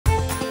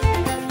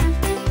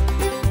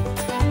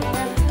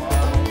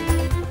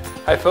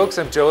Hi folks,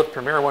 I'm Joe with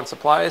Premier One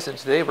Supplies, and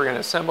today we're going to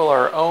assemble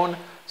our own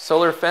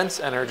solar fence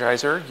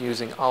energizer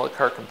using a la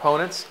carte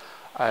components.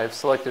 I've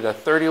selected a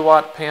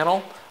 30-watt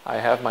panel. I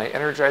have my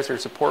Energizer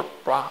support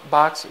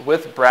box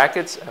with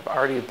brackets. I've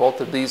already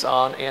bolted these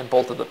on and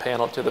bolted the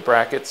panel to the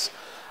brackets.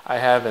 I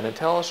have an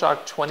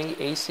IntelliShock 20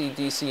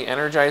 AC/DC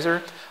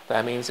Energizer.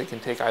 That means it can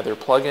take either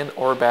plug-in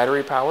or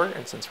battery power,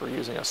 and since we're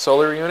using a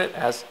solar unit,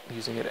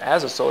 using it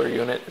as a solar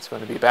unit, it's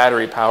going to be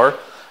battery power.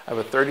 I have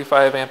a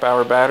 35 amp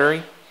hour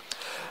battery.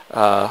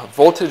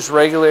 Voltage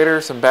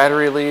regulator, some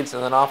battery leads,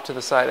 and then off to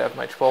the side I have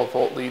my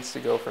 12-volt leads to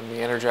go from the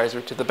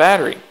Energizer to the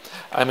battery.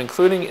 I'm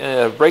including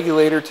a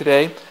regulator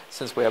today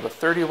since we have a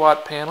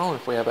 30-watt panel.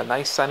 If we have a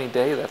nice sunny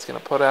day, that's going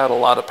to put out a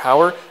lot of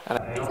power, and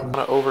I don't want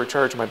to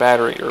overcharge my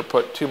battery or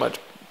put too much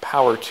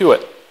power to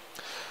it.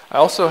 I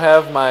also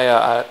have my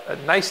a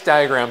nice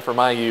diagram for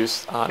my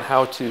use on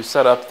how to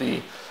set up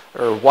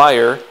or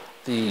wire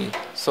the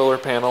solar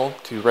panel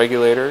to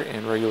regulator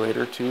and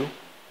regulator to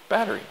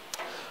battery.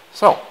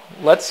 So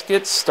let's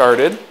get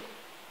started.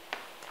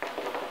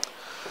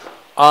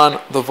 On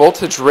the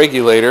voltage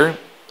regulator,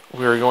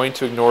 we're going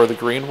to ignore the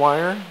green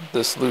wire,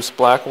 this loose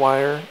black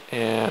wire,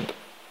 and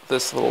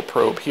this little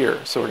probe here.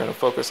 So we're going to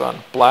focus on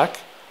black,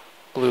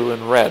 blue,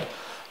 and red.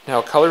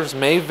 Now colors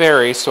may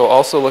vary, so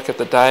also look at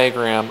the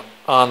diagram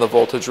on the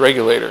voltage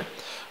regulator.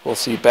 We'll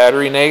see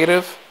battery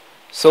negative,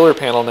 solar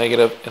panel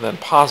negative, and then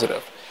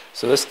positive.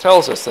 So this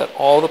tells us that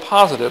all the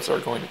positives are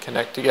going to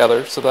connect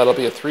together, so that'll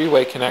be a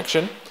three-way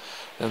connection.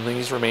 And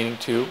these remaining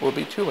two will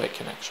be two-way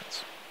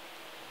connections.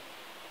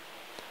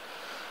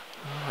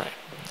 All right.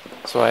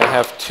 So I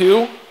have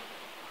two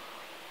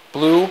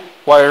blue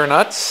wire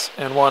nuts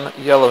and one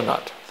yellow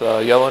nut. The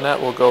yellow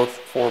nut will go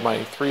for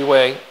my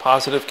three-way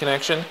positive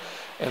connection,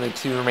 and the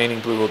two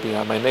remaining blue will be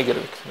on my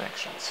negative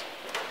connections.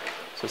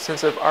 So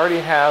since I've already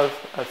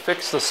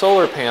affixed the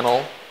solar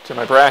panel to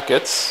my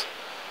brackets,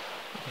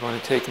 I'm going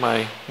to take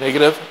my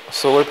negative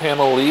solar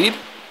panel lead,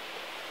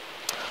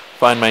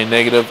 find my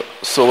negative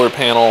solar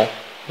panel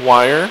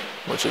wire,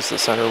 which is the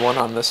center one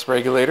on this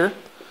regulator.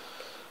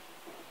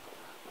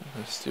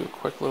 Let's do a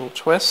quick little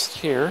twist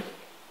here,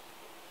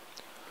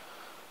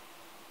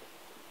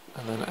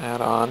 and then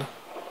add on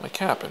my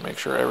cap and make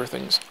sure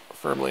everything's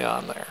firmly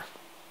on there.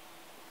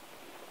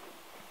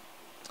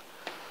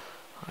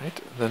 All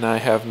right, then I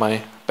have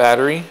my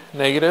battery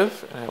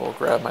negative, and I will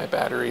grab my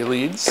battery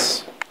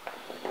leads.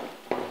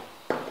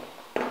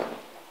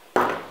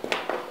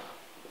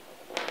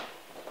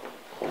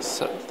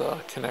 Set the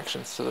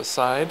connections to the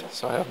side.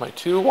 So I have my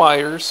two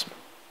wires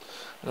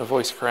and a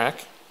voice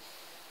crack.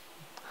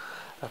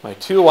 I have my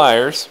two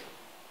wires,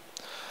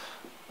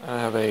 and I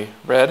have a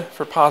red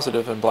for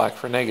positive and black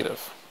for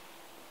negative.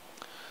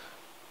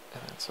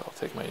 And so I'll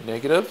take my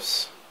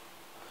negatives.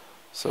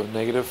 So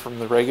negative from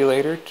the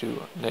regulator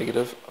to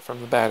negative from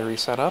the battery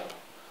setup.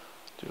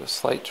 Do a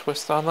slight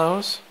twist on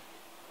those.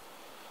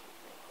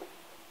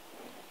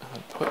 And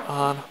then put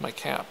on my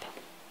cap.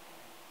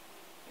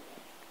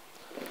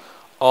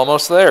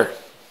 Almost there.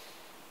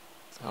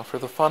 Now for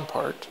the fun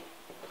part.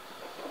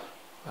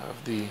 I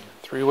have the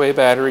three-way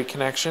battery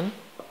connection.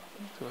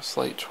 Do a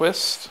slight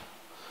twist.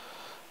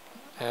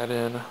 Add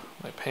in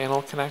my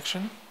panel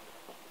connection.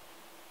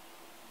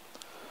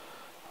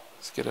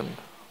 Let's get them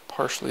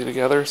partially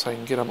together so I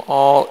can get them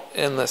all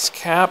in this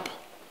cap.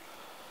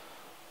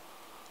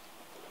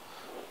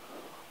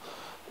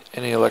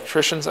 Any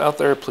electricians out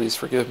there, please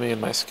forgive me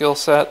in my skill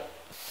set.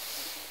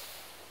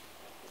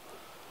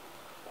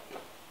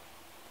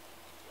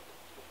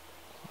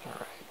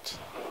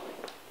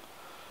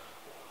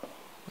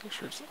 Make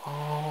sure it's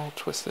all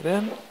twisted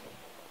in.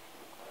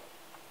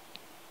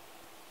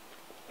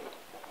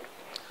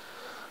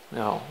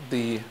 Now,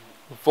 the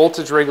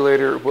voltage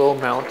regulator will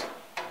mount.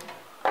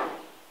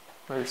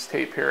 There's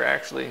tape here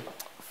actually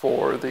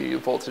for the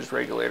voltage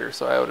regulator,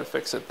 so I would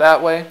fix it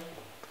that way.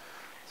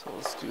 So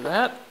let's do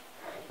that.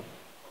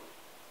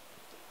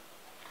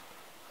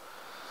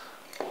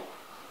 And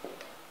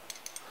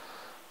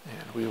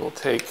we will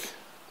take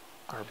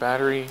our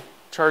battery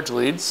charge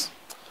leads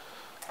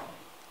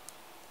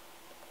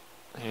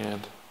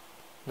and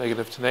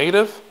negative to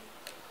negative,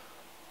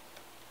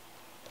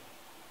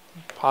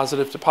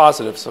 positive to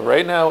positive. So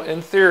right now,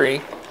 in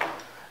theory,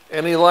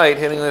 any light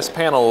hitting this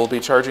panel will be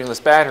charging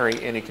this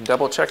battery, and you can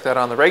double check that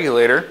on the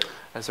regulator,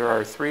 as there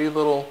are three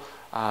little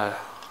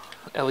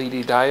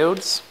LED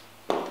diodes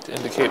to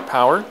indicate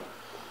power.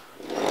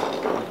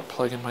 I'm going to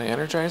plug in my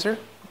Energizer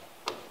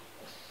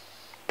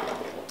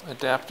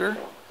adapter.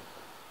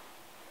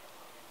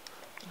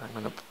 I'm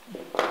going to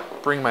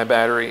bring my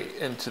battery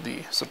into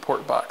the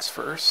support box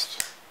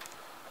first.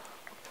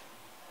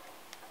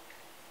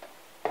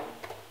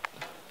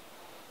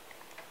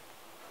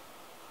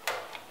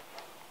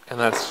 And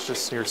that's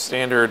just your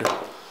standard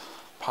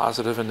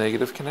positive and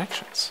negative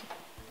connections.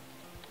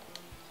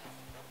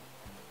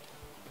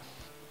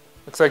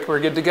 Looks like we're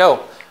good to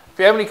go. If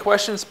you have any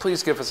questions,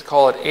 please give us a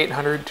call at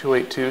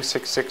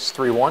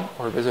 800-282-6631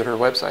 or visit our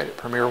website at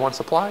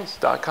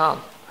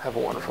premieronesupplies.com. Have a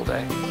wonderful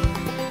day.